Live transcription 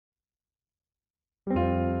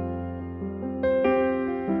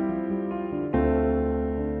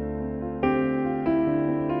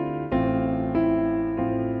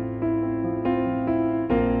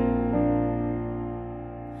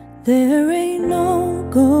There ain't no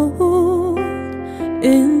gold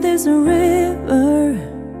in this river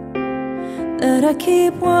that I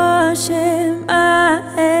keep washing my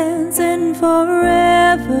hands in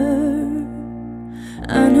forever.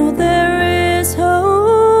 I know there is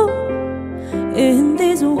hope in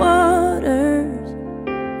these waters,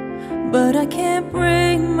 but I can't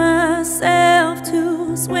bring myself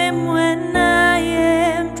to swim when I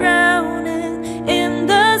am drowning in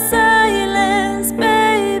the silence.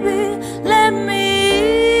 Baby, let me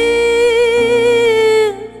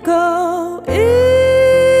go easy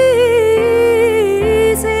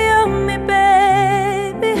on me,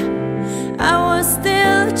 baby. I was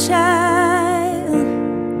still a child,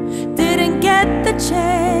 didn't get the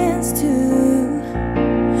chance to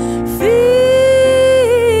feel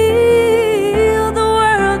the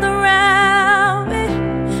world around me.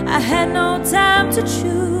 I had no time to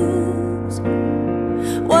choose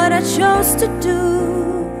what I chose to do,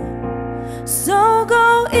 so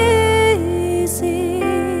go easy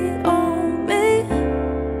on me.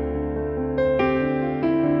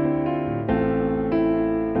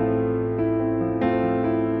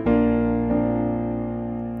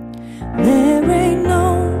 There ain't no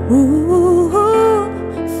room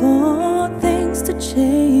for things to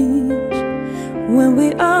change when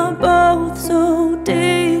we are both so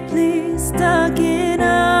deeply stuck in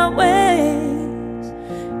our ways.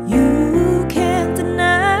 You can't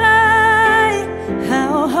deny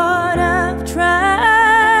how hard I've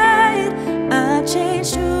tried. I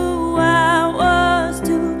changed who I was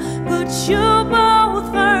to put you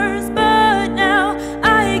both first, but now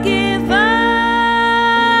I give up.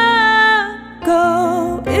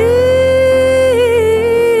 Go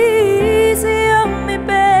easy on me,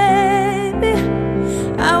 baby.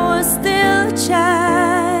 I was still a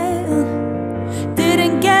child,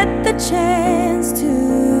 didn't get the chance to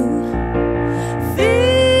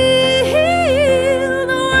feel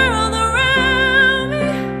the world around me.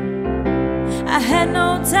 I had no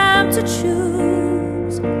time to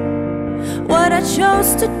choose what I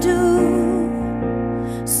chose to do,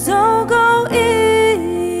 so go easy.